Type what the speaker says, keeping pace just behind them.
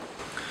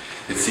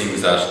it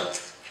seems that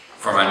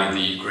for many of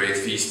the great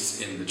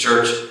feasts in the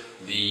church,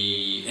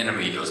 the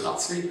enemy does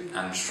not sleep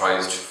and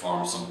tries to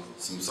form some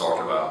sort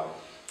of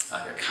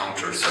a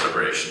counter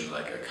celebration,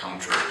 like a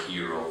counter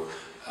hero.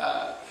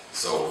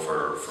 So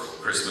for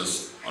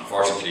Christmas,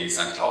 unfortunately,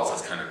 Santa Claus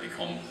has kind of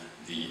become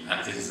the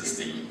antithesis,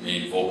 the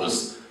main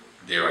focus,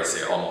 dare I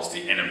say, almost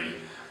the enemy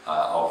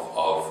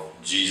of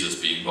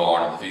Jesus being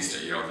born on the feast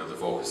day. You know, that the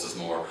focus is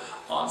more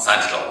on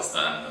Santa Claus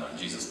than on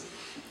Jesus.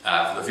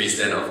 For the feast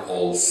then of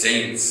All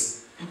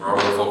Saints, we're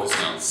already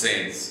focusing on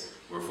saints,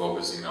 we're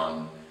focusing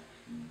on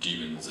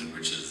demons and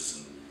witches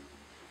and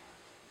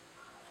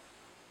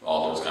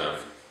all those kind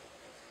of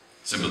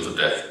symbols of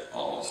death,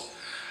 almost.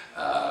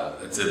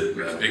 It's a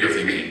bigger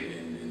thing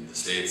in the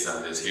States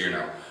than it is here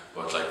now,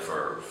 but like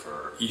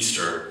for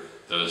Easter,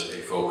 there's a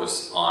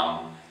focus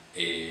on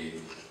a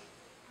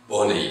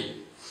bunny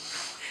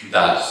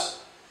that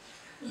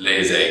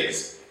lays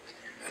eggs.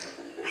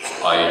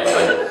 I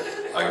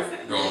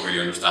don't really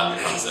understand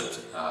the concept.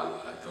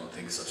 I don't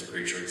think such a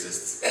creature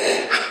exists.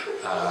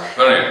 But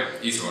anyway,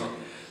 Easter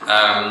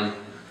bunny.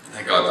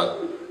 Thank God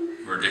that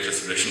ridiculous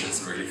tradition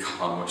hasn't really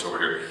gone on much over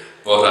here.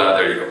 But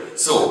there you go.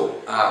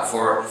 So,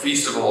 for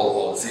Feast of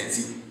All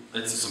Saints,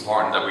 it's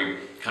important that we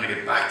kind of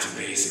get back to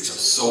basics.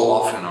 So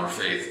often in our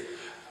faith,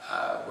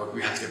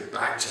 we have to get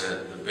back to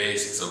the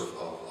basics of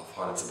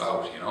what it's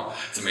about, you know.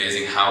 It's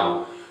amazing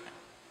how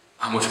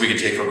much we can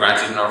take for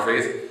granted in our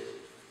faith,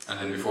 and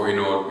then before you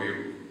know it,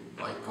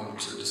 we might come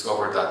to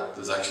discover that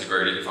there's actually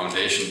very little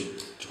foundation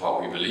to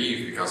what we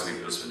believe, because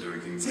we've just been doing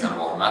things kind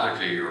of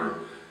automatically or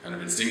kind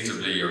of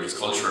instinctively or just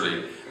culturally,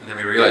 and then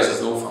we realise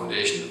there's no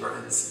foundation.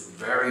 It's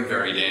very,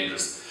 very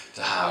dangerous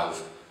to have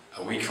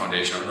a weak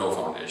foundation or no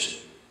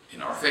foundation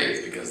in our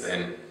faith, because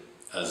then,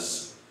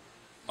 as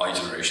my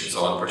generation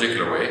saw in a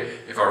particular way,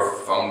 if our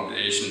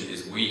foundation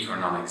is weak or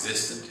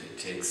non-existent, it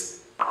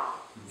takes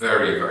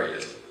very, very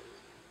little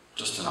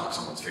just to knock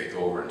someone's faith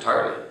over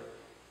entirely.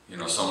 You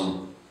know,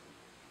 some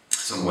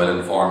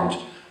well-informed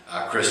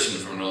Christian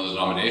from another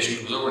denomination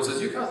comes over and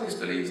says, "You Catholics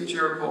believe that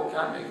your Pope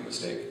can't make a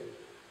mistake."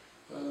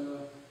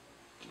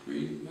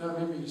 Maybe,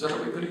 is that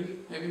what we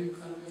believe? Maybe,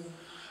 kind of, yeah.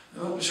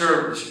 No,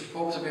 sure,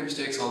 popes have made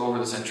mistakes all over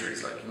the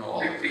centuries, like, you know, all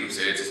the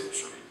crusades.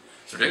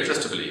 It's ridiculous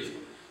to believe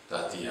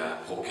that the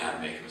Pope can't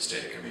make a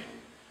mistake. I mean,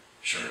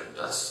 sure,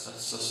 that's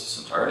just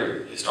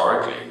entirely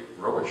historically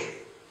rubbish.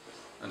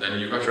 And then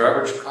you've got your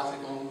average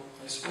Catholic going,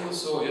 "I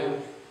suppose so,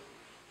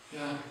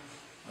 yeah,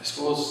 I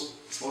suppose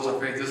our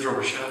faith is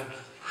rubbish, yeah."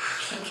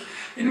 Like,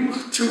 in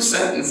 2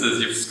 sentences,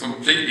 you've just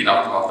completely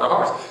knocked them off their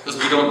horse, because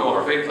we don't know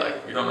our faith,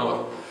 like, we don't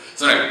know it.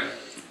 So anyway,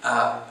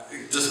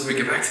 just when we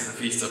get back to the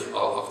feast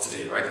of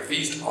today, right? The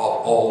Feast of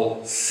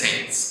All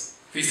Saints.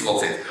 Feast of All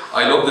Saints.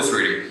 I love this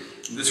reading.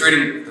 This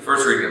reading, the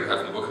first reading that we have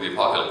from the book of the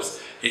Apocalypse,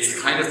 it's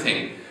the kind of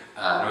thing,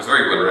 and it was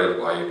very well read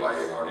by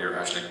our dear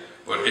Ashley,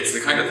 but it's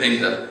the kind of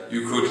thing that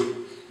you could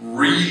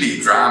really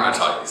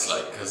dramatise,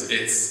 like, because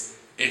it's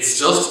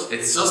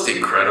just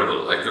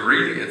incredible. Like, the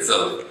reading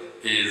itself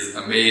is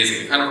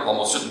amazing. It kind of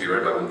almost shouldn't be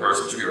read by one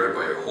person, it should be read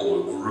by a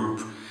whole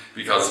group,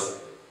 because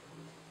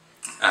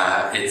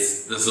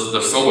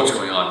there's so much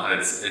going on, and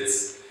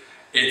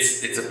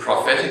it's a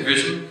prophetic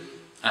vision,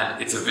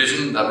 and it's a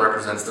vision that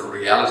represents the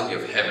reality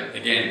of heaven.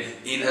 Again,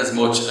 in as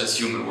much as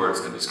human words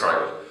can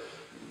describe it,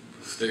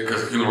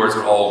 because human words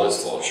will always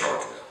fall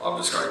short of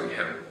describing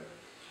heaven.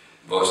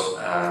 But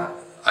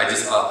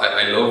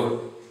I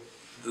love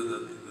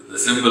the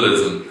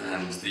symbolism,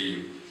 and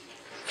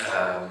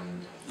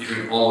you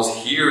can almost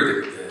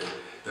hear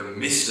the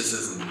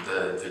mysticism,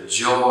 the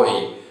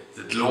joy,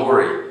 the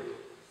glory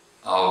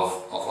of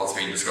what's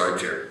being described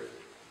here.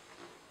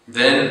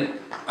 Then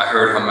I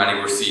heard how many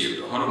were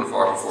sealed,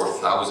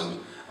 144,000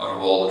 out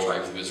of all the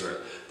tribes of Israel.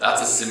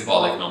 That's a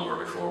symbolic number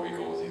before we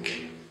go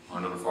thinking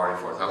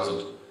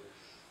 144,000.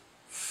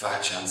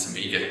 Fat chance of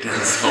me getting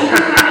this. So,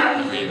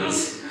 I mean,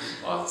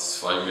 it's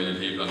 5 million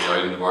people on the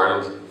island of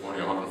Ireland,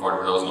 only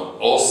 140,000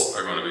 of us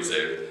are going to be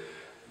saved.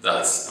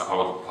 That's a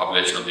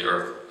population of the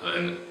earth, and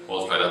then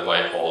multiply that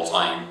by all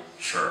time,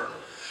 sure.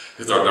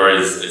 Because there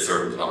is a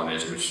certain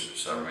denomination, which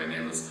shall remain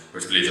nameless,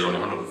 which believes that only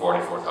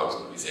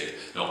 144,000 will be saved.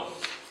 No.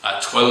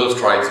 12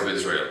 tribes of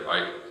Israel,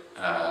 right?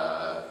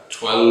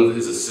 12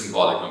 is a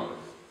symbolic number.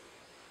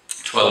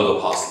 12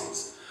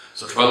 apostles.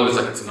 So 12 is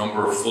like, it's a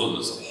number of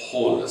fullness, of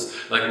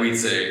wholeness. Like we'd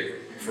say,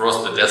 for us,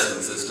 the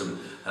decimal system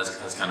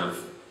has kind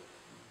of,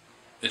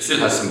 it still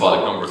has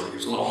symbolic numbers. Like,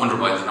 he's going 100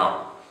 miles an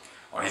hour,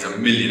 or he's a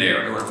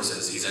millionaire. No one ever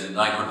says he's a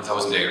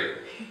 900,000 air.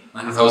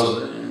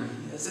 900,000,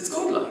 it's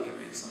good, like, I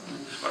mean, it's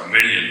not, or a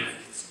million, like,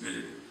 it's a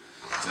million.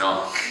 You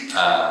know,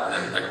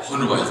 and like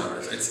 100 miles an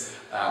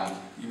hour.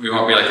 We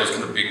want to be like those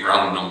kind of big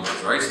round numbers,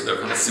 right? So they're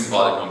kind of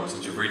symbolic numbers.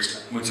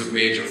 Once you've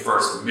made your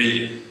first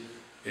million,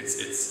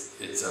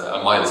 it's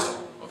a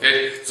milestone.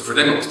 Okay, so for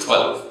them it was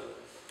 12.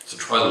 So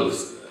 12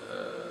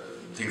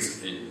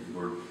 things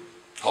were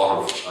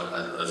thought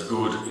of as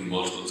good in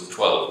multiples of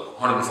 12.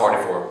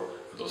 144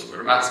 for those who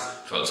are maths.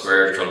 12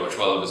 squared, 12 by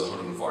 12 is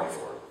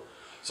 144.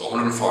 So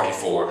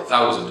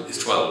 144,000 is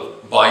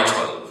 12 by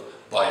 12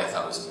 by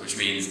 1,000, which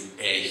means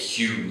a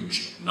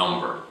huge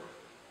number.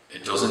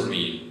 It doesn't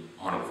mean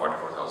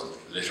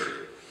 144,000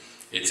 literally.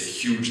 It's a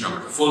huge number.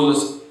 The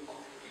fullness,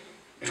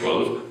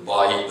 12,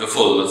 by the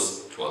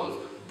fullness, 12,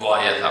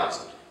 by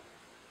 1,000.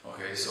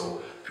 Okay,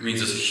 so it means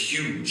there's a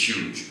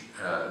huge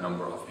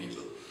number of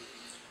people.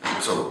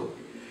 So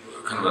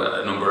kind of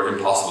a number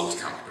impossible to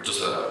count, but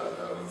just a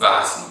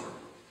vast number.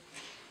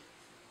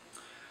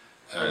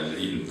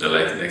 Even the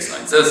next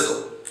line says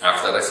so.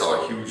 After that I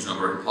saw a huge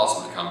number,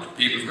 impossible to count, of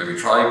people from every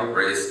tribe,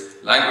 race,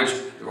 language.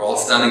 They were all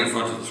standing in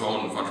front of the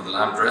throne, in front of the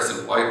Lamb, dressed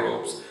in white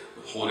robes,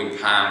 with holding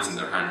palms in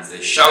their hands.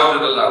 They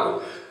shouted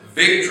aloud,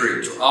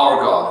 "Victory to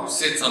our God, who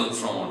sits on the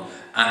throne,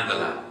 and the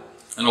Lamb."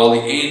 And all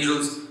the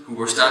angels who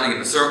were standing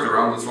in a circle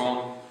around the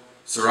throne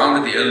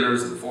surrounded the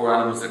elders and the four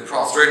animals. They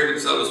prostrated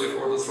themselves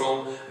before the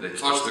throne, and they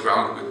touched the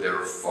ground with their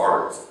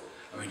foreheads.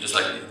 I mean, just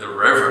like the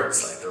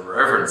reverence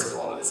of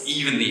all of this.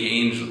 Even the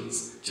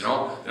angels, do you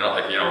know? They're not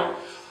like,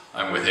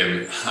 I'm with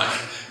him.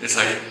 It's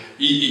like,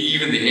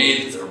 even the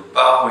angels are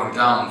bowing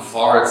down,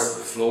 foreheads to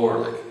the floor,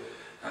 like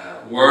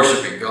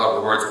worshipping God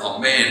with words,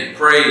 Amen,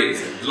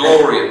 praise and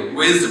glory and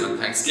wisdom and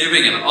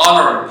thanksgiving and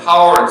honor and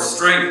power and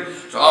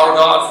strength to our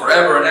God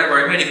forever and ever.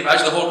 Amen. You can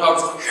imagine the whole crowd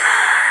going,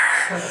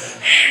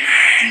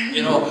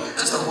 Amen.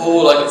 Just the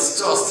whole,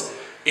 it's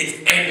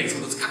epic. So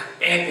those kind of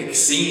epic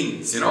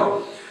scenes,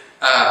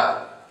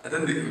 And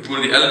then one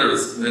of the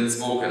elders then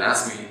spoke and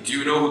asked me, "Do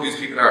you know who these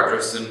people are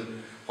dressed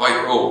in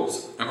white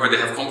robes and where they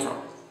have come from?"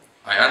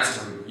 I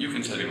answered him, "You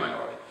can tell me, my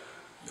lord."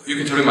 "You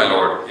can tell me, my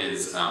lord,"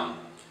 is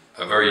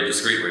a very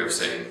discreet way of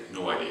saying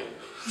no idea.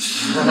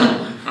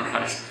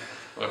 Alright.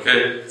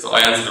 Okay, so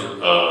I answered him,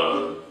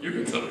 "You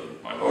can tell me,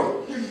 my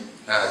lord."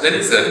 Then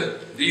he said,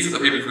 "These are the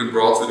people who have been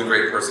brought through the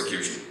great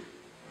persecution,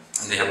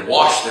 and they have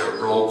washed their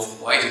robes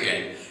white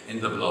again in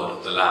the blood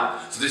of the Lamb."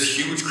 So this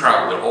huge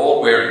crowd, they're all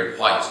wearing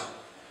white.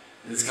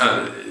 It's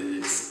kind of,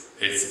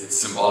 it's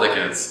symbolic,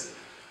 and it's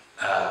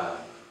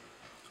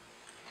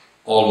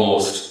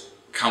almost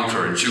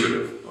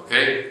counterintuitive,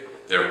 okay?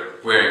 They're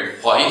wearing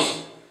white,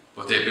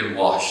 but they've been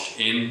washed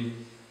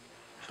in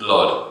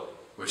blood,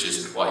 which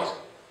isn't white.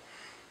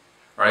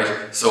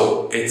 Right?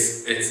 So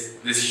it's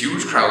this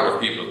huge crowd of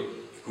people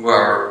who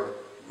are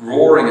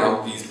roaring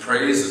out these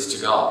praises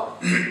to God,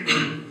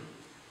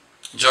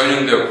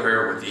 joining their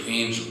prayer with the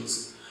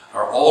angels,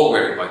 are all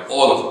wearing white,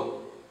 all of them,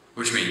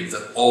 which means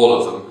that all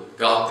of them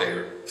got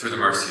there through the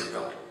mercy of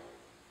God.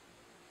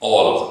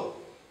 All of them.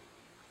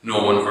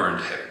 No one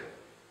earned heaven.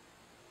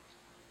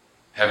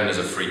 Heaven is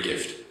a free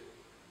gift.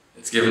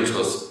 It's given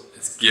to us.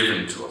 It's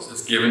given to us.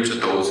 It's given to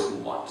those who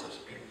want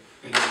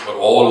it. But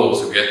all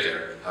those who get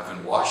there have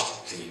been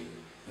washed clean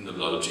in the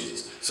blood of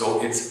Jesus.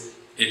 So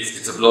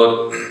it's a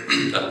blood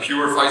that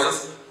purifies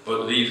us,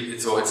 but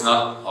so it's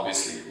not,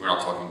 obviously, we're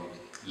not talking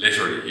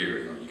literally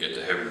here. You get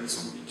to heaven and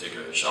you take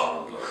a shower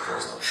of blood, of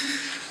course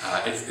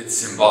not. It's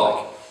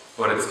symbolic.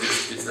 But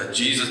it's that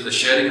Jesus, the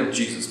shedding of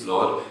Jesus'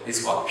 blood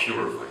is what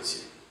purifies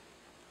you.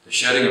 The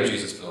shedding of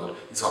Jesus' blood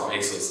is what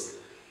makes us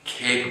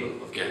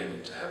capable of getting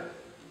into heaven.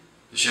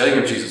 The shedding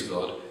of Jesus'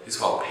 blood is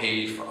what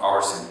paid for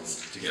our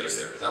sins to get us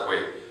there. That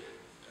way,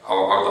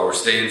 our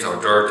stains,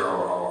 our dirt,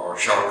 our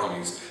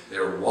shortcomings,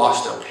 they're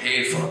washed, they're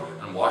paid for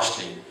and washed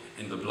clean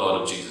in the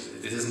blood of Jesus.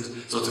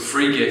 So it's a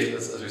free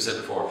gift, as we said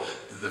before.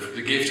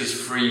 The gift is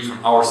free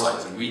from our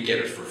side, and we get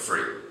it for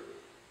free.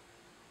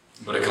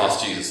 But it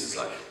cost Jesus his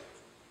life.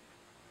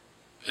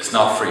 It's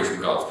not free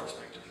from God's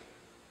perspective.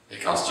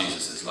 It cost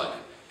Jesus his life.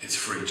 It's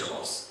free to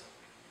us.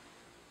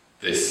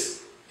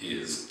 This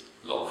is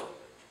love.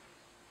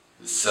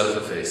 The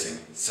self-effacing,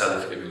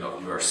 self-giving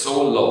love. You are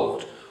so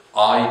loved,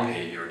 I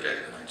pay your debt,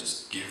 and I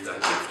just give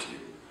that gift to you.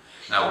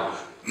 Now,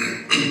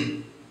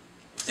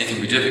 it can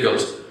be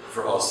difficult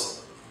for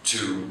us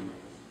to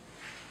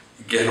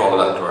get all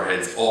of that into our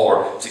heads,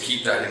 or to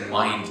keep that in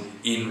mind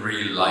in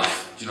real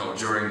life,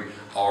 during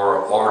our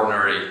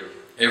ordinary,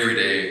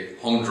 everyday,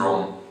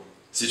 humdrum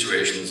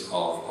situations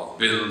of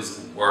bills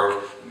and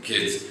work and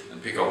kids and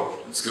pick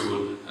up and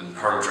school and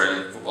hurling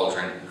training, football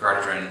training, and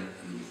karate training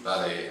and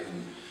ballet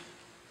and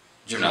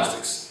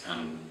gymnastics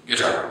and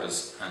guitar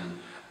practice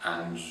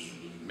and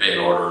mail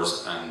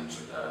orders and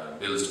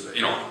bills.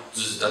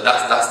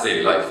 That's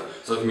daily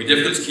life. So it can be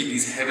difficult to keep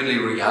these heavenly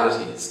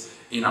realities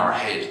in our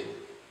head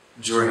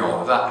during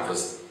all of that,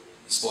 because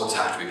the spuds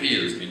have to be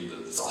peeled.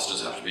 The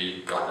sausages have to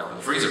be gotten out of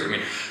the freezer.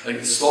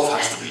 Stuff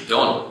has to be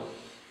done.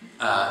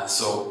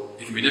 So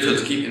it can be difficult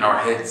to keep in our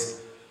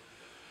heads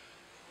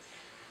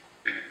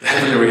the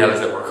heavenly reality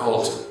that we're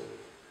called to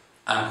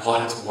and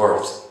what it's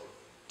worth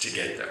to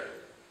get there.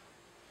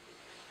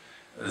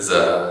 There's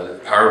a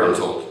parable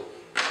told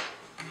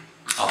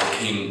of a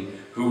king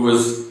who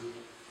was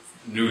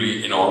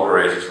newly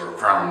inaugurated, or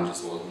crowned, I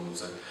suppose one would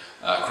say,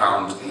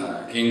 crowned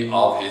king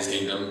of his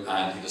kingdom,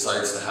 and he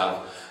decides to have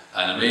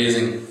an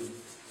amazing,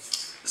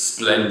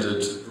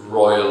 splendid,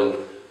 royal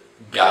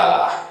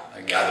gala,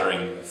 a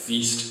gathering, a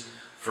feast,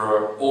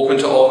 open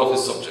to all of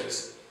his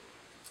subjects.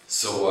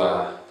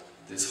 So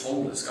this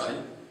homeless guy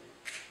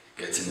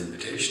gets an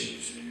invitation.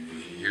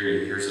 He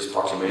hears this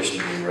proclamation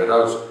being read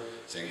out,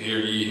 saying, "Hear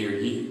ye, hear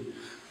ye."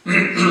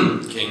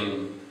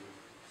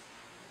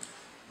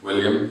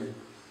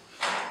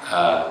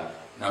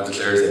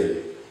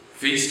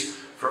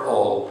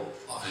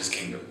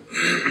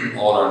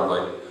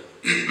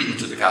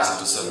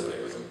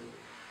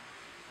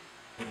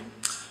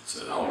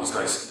 the homeless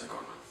guys, they're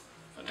going,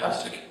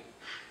 fantastic.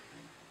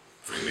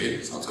 Free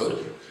meal, sounds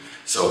good.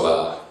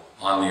 So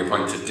on the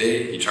appointed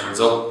day, he turns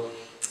up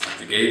at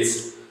the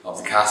gates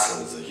of the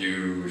castle. There's a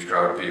huge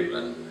crowd of people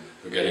and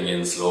they're getting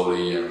in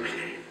slowly, and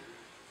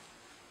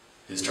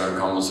his turn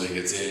comes, so he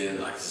gets in,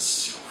 like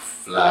this,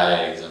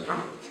 flags and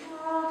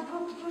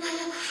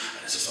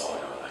it's just all,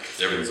 like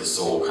everything's just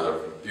so kind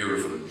of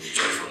beautiful and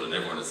joyful, and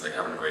everyone is like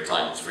having a great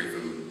time. It's free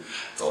food,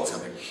 it's all this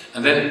kind of thing.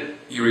 And then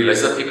you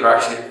realise that people are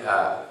actually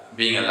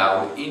being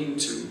allowed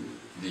into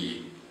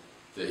the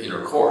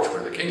inner court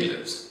where the king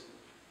lives.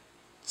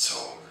 So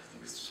I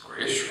think it's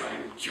great,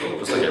 right? Queue up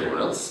just like everyone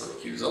else, so he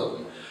queues up.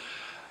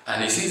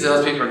 And he sees that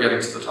as people are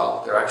getting to the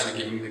top, they're actually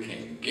giving the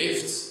king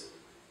gifts.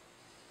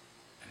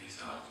 And he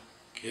thought,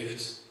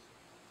 gifts?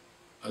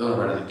 I don't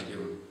have anything to give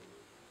him.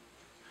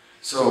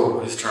 So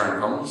his turn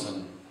comes,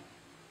 and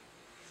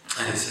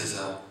he says,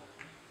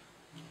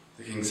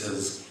 the king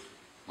says,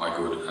 my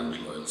good and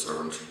loyal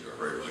servant, you are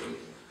very welcome.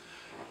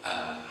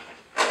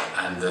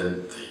 And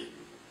then the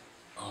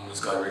homeless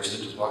guy reaches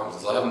into his pocket and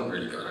says, I haven't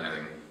really got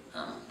anything,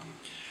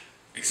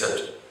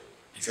 except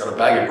he's got a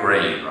bag of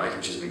grain, right,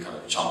 which he's been kind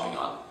of chomping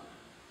on.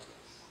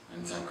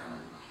 And then kind of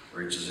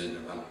reaches in,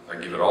 and if I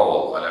give it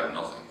all, I'll have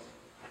nothing.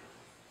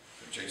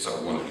 He takes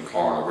out one little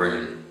corn of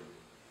grain.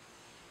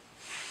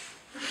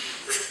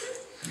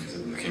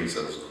 And the king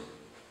says,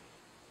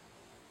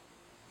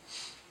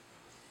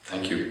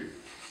 thank you.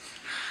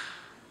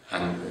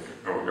 And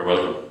you're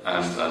welcome.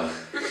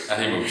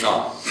 And he moves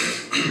on.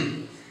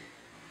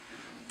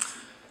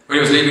 When he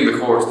was leaving the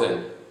court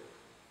then,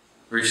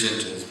 reached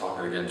into his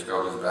pocket again, took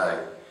out his bag,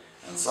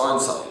 and saw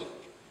inside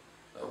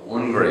that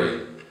one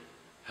grain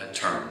had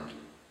turned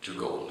to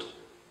gold.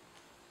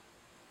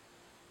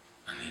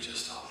 And he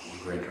just thought, one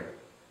grain turned.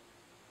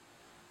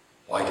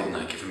 Why didn't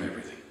I give him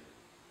everything?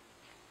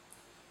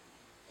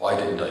 Why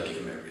didn't I give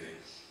him everything?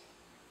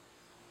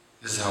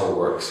 This is how it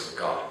works with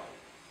God.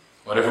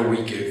 Whatever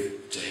we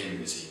give to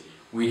him, you see,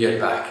 we get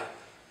back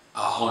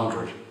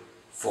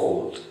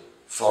 100-fold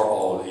for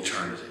all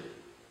eternity.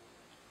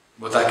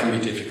 But that can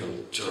be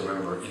difficult to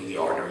remember in the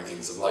ordinary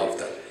things of life,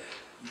 that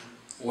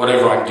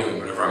whatever I'm doing,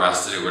 whatever I'm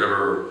asked to do,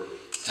 whatever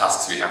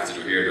tasks we have to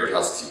do here, there are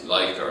tasks you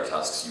like, there are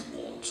tasks you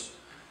won't.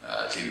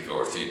 Cleaning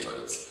floors, cleaning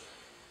toilets.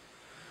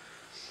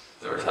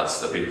 There are tasks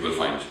that people will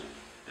find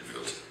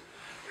difficult.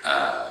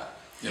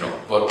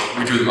 But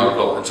we do them out of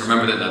love. And to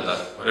remember then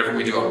that whatever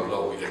we do out of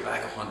love, we get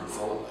back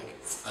 100-fold.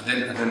 And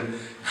then not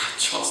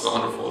just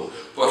 100-fold,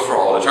 but for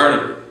all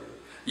eternity.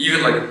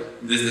 Even like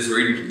this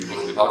reading from the book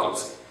of the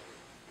Apocalypse.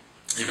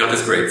 You've got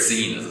this great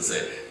scene, as I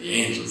say, the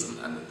angels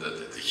and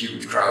the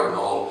huge crowd and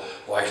all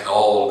white and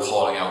all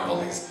calling out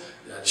all these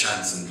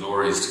chants and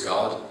glories to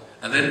God.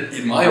 And then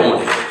in my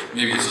own head,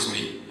 maybe it's just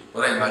me,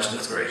 but I imagine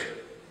that's great.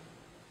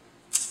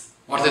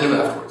 What do they do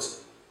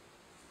afterwards?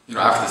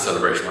 After the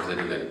celebration, what do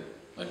they do then?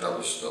 Like that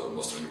must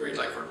have been great,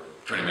 like for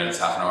 20 minutes,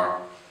 half an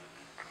hour.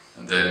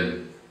 And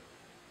then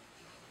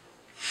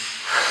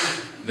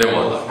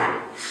what?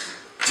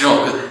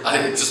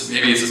 I think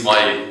maybe it's just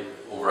my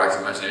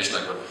overactive imagination,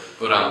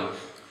 but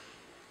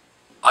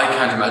I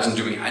can't imagine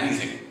doing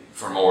anything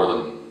for more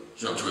than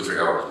 2 or 3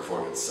 hours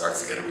before it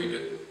starts to get a wee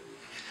bit.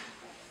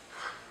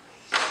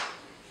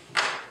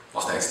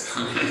 What's next?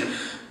 So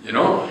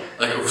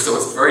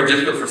it's very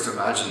difficult for us to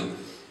imagine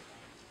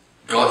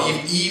God,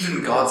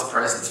 even God's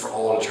presence for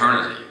all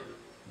eternity,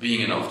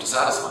 being enough to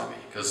satisfy me,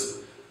 because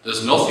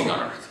there's nothing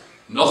on earth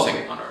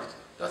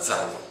that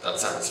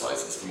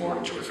satisfies us for more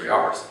than 2 or 3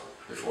 hours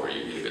before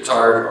you either get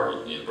tired, or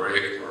you need a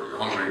break, or you're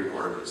hungry, or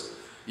whatever it is.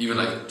 Even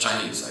like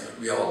Chinese,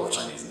 we all love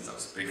Chinese in this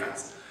house, big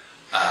fans.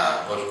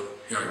 But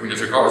when you're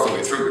 3 hours the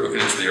way through, you're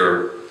looking into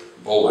your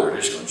bowl or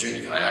dish going,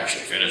 Ginny, can I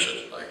actually finish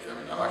it?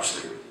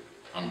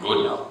 I'm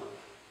good now.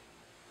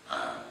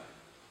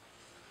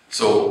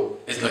 So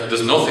it's like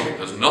there's nothing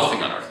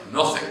on earth,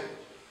 nothing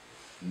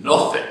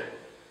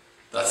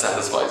that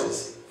satisfies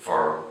us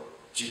for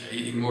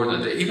even more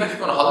than a day. Even if you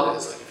go on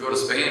holidays, like if you go to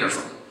Spain or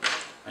something,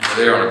 and you're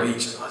there on a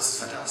beach, and this is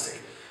fantastic.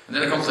 And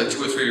then it comes like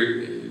 2 or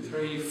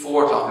 3,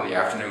 4 o'clock in the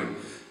afternoon,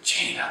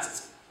 Jane,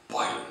 it's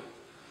boiling.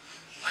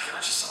 I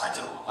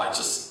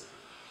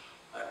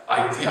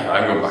think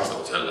I'm going back to the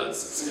hotel,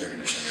 that's air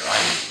conditioning.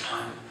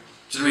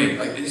 Do you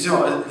know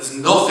what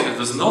I mean?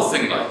 There's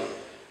nothing like,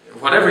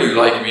 whatever you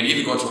like,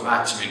 even going to a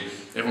match,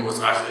 everyone goes,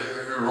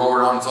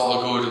 roar on, it's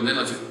all good, and then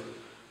I just,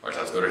 right,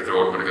 that's better hit the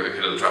road, I'm going to get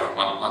hit of the traffic,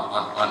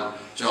 on.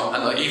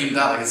 And even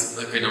that, it's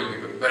like, we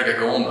better get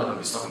going, I'm going to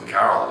be stuck in the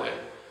car all day.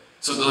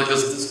 So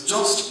there's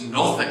just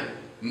nothing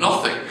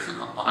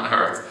on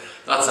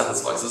earth that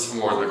satisfies us for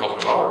more than a couple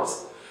of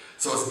hours.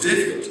 So it's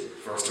difficult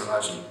for us to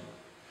imagine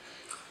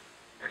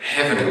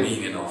heaven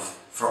being enough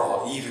for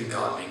all, even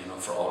God being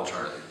enough for all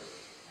eternity.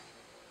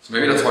 So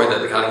maybe that's why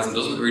the Catechism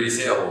doesn't really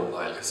say a whole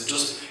pile, because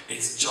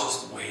it's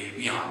just way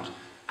beyond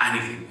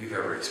anything we've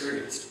ever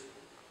experienced.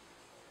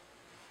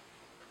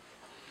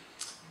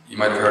 You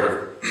might have heard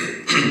of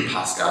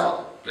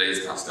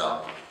Blaise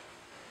Pascal,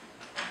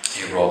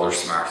 a rather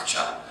smart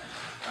chap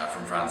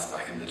from France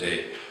back in the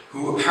day,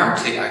 who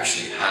apparently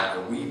actually had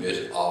a wee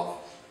bit of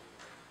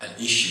an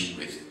issue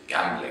with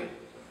gambling.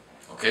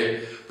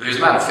 Okay? But he was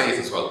a man of faith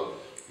as well.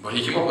 But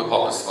he came up with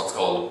what's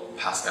called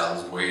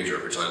Pascal's wager,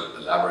 which I'll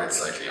elaborate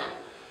slightly on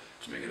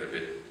to make it a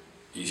bit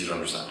easier to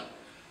understand.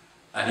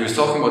 And he was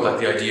talking about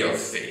the idea of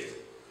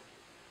faith.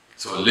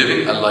 So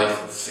living a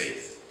life of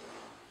faith.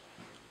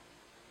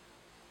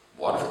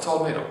 What if it's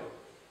all made up?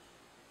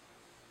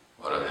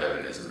 What if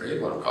heaven isn't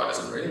real? What if God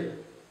isn't real?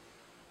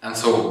 And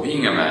so,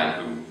 being a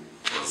man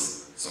who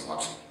was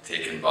somewhat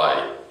taken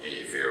by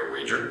a fair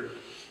wager,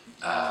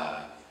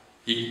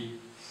 he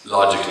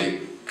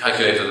logically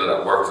calculated it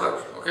out, worked it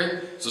out.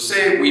 Okay? So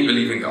say we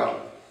believe in God,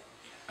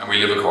 and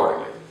we live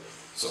accordingly.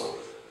 So,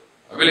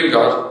 I believe in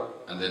God,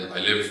 and then I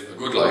live a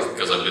good life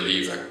because I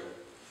believe that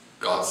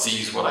God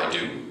sees what I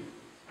do,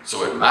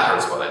 so it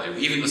matters what I do,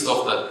 even the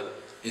stuff that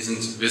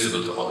isn't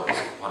visible to others,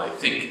 what I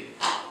think.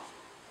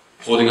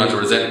 Holding on to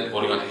resentment,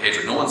 holding on to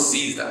hatred, no one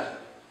sees that,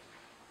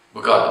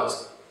 but God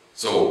does.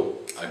 So,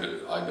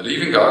 I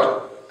believe in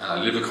God, and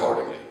I live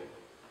accordingly.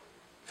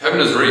 If heaven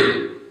is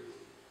real,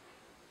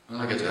 then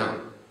I get to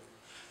heaven.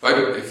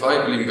 If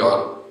I believe in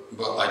God,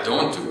 but I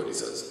don't do what he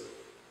says,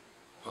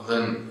 well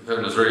then, if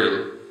heaven is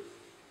real,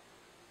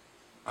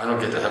 I don't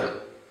get to heaven.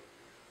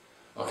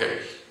 Okay,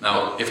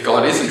 now, if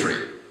God isn't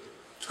real,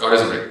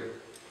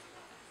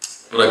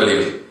 but I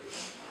believe in him.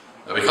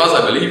 Now, because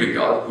I believe in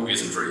God, who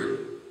isn't real,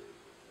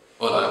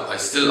 well, I'm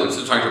still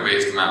trying to obey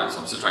his commandments.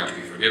 I'm still trying to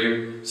be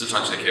forgiving, still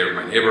trying to take care of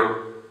my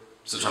neighbour,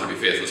 still trying to be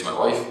faithful to my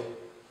wife,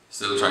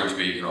 still trying to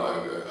be,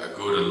 a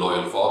good and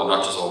loyal father,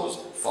 not just always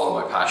follow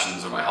my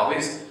passions or my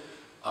hobbies.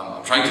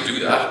 I'm trying to do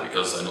that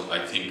because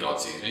I think God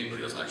sees me, but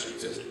he doesn't actually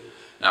exist.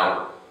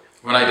 Now,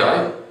 when I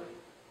die,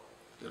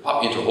 they'll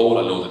pop me into a hole,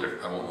 I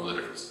won't know the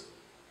difference.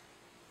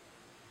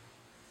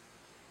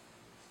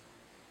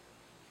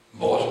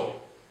 But,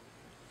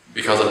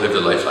 because I've lived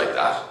a life like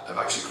that, I've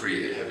actually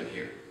created heaven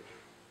here.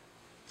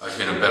 I've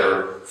been a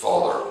better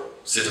father,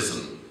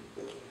 citizen,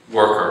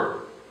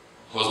 worker,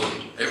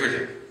 husband,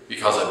 everything,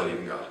 because I believe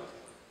in God.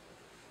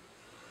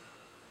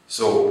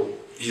 So,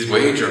 his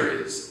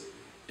wager is,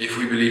 if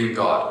we believe in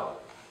God,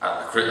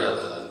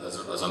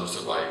 as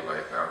understood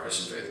by our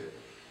Christian faith,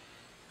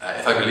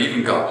 if I believe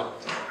in God,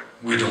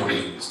 we don't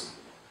lose.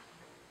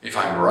 If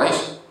I'm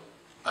right,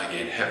 I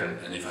gain heaven,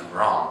 and if I'm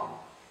wrong,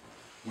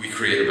 we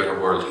create a better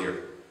world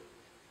here.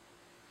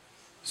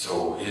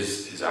 So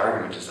his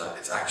argument is that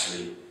it's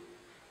actually,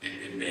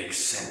 it makes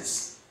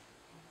sense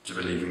to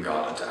believe in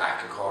God and to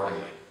act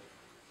accordingly.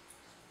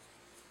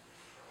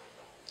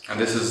 And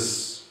this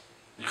is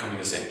becoming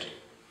a saint.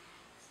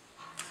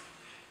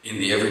 In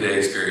the everyday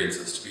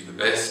experiences, to be the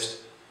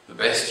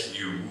best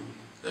you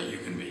that you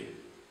can be.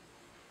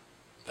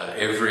 That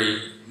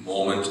every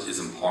moment is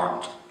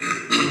important.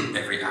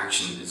 Every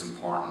action is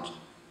important.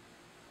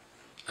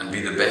 And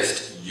be the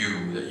best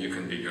you that you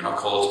can be. You're not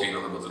called to be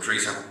another Mother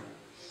Teresa,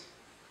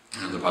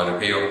 another Padre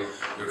Pio.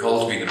 You're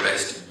called to be the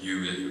best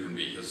you that you can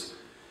be. Because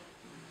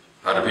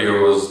Padre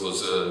Pio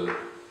was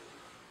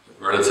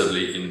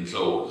relatively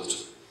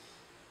enclosed,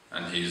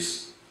 and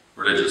he's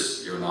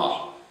religious, you're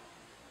not.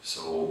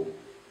 So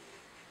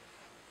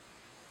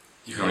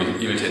you can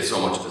only imitate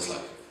so much of his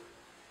life.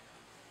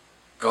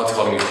 God's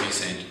calling you to be a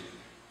saint.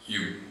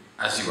 You,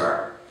 as you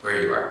are,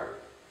 where you are,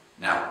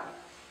 now.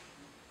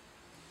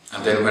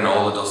 And then when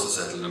all the dust is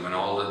settled, and when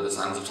all the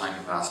sands of time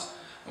have passed,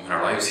 and when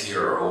our lives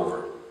here are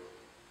over,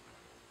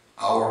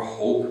 our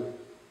hope,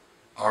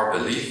 our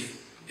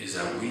belief is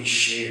that we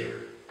share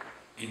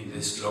in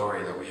this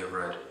glory that we have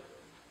read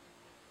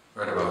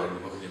about in the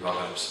book of the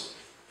Apocalypse,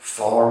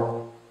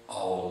 for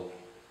all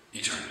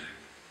eternity.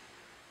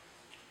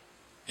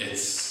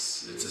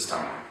 It's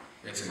astounding.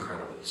 It's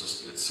incredible.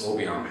 It's so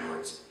beyond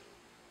words.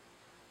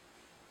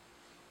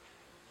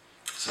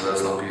 So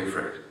let's not be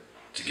afraid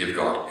to give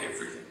God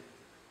everything.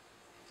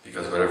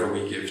 Because whatever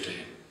we give to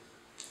him,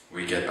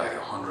 we get back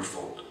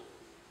 100-fold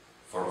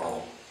for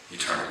all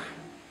eternity.